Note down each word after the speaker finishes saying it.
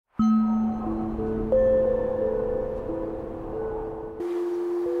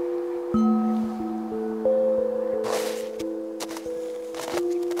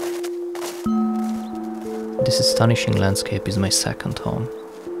This astonishing landscape is my second home.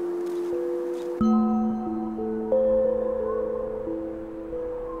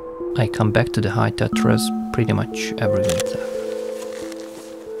 I come back to the high Tatras pretty much every winter.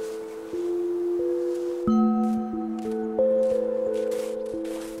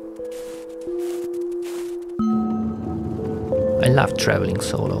 I love traveling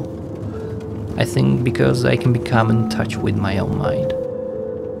solo. I think because I can become in touch with my own mind.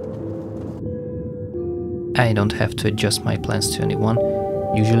 I don't have to adjust my plans to anyone.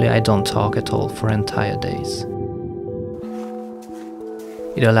 Usually I don't talk at all for entire days.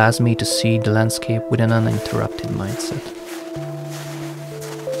 It allows me to see the landscape with an uninterrupted mindset.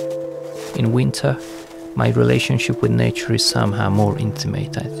 In winter, my relationship with nature is somehow more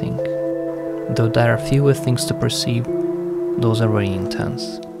intimate, I think. Though there are fewer things to perceive, those are very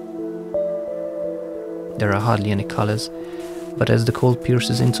intense. There are hardly any colors, but as the cold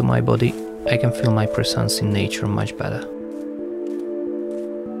pierces into my body, I can feel my presence in nature much better.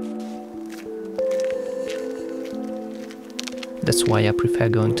 That's why I prefer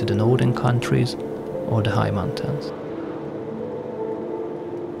going to the northern countries or the high mountains.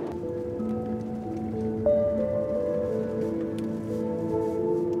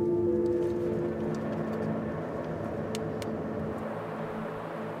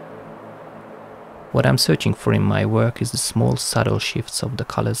 What I'm searching for in my work is the small subtle shifts of the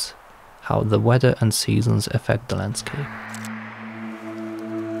colors, how the weather and seasons affect the landscape.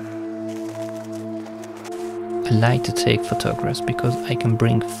 I like to take photographs because I can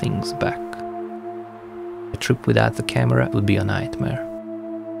bring things back. A trip without the camera would be a nightmare.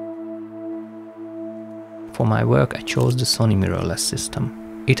 For my work I chose the Sony mirrorless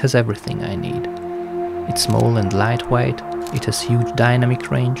system. It has everything I need. It's small and lightweight, it has huge dynamic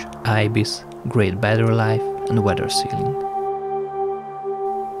range, IBIS, great battery life and weather sealing.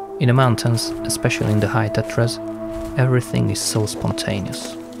 In the mountains, especially in the high Tatras, everything is so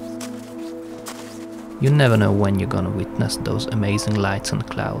spontaneous. You never know when you're gonna witness those amazing lights and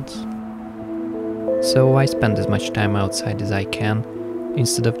clouds. So I spend as much time outside as I can,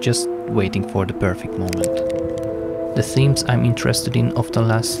 instead of just waiting for the perfect moment. The themes I'm interested in often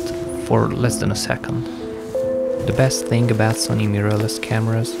last for less than a second. The best thing about Sony mirrorless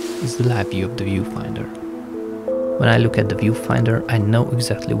cameras is the live view of the viewfinder. When I look at the viewfinder, I know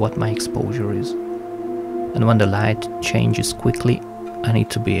exactly what my exposure is. And when the light changes quickly, I need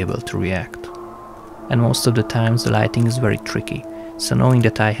to be able to react. And most of the times the lighting is very tricky, so knowing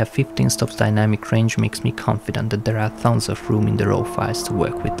that I have 15 stops dynamic range makes me confident that there are tons of room in the raw files to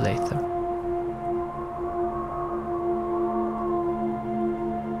work with later.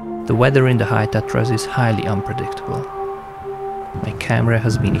 The weather in the high Tatras is highly unpredictable. My camera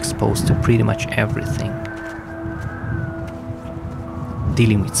has been exposed to pretty much everything.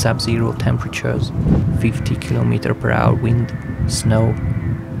 Dealing with sub-zero temperatures, 50 km/h wind, snow,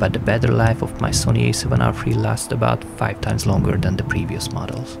 but the battery life of my Sony A7R III lasts about 5 times longer than the previous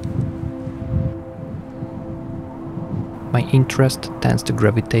models. My interest tends to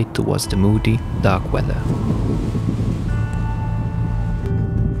gravitate towards the moody, dark weather.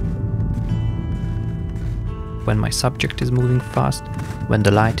 When my subject is moving fast, when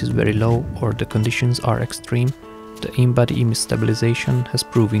the light is very low or the conditions are extreme, the in-body image stabilization has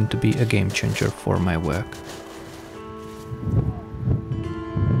proven to be a game changer for my work.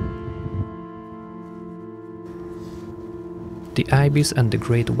 The IBIS and the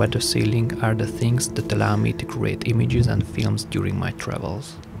great weather sealing are the things that allow me to create images and films during my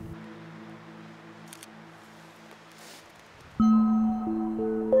travels.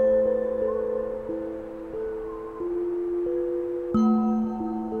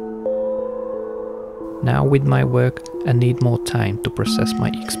 Now with my work, I need more time to process my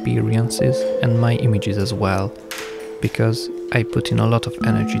experiences and my images as well, because I put in a lot of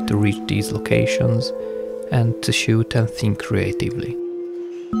energy to reach these locations and to shoot and think creatively.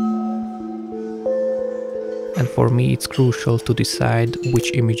 And for me it's crucial to decide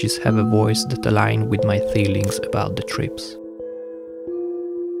which images have a voice that align with my feelings about the trips.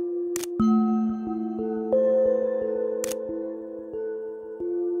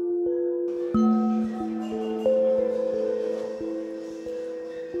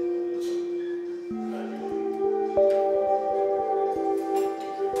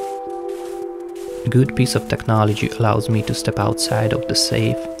 A good piece of technology allows me to step outside of the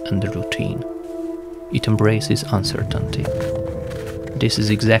safe and the routine. It embraces uncertainty. This is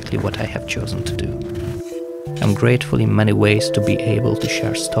exactly what I have chosen to do. I'm grateful in many ways to be able to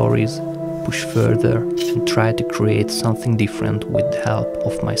share stories, push further and try to create something different with the help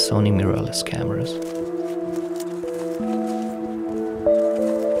of my Sony mirrorless cameras.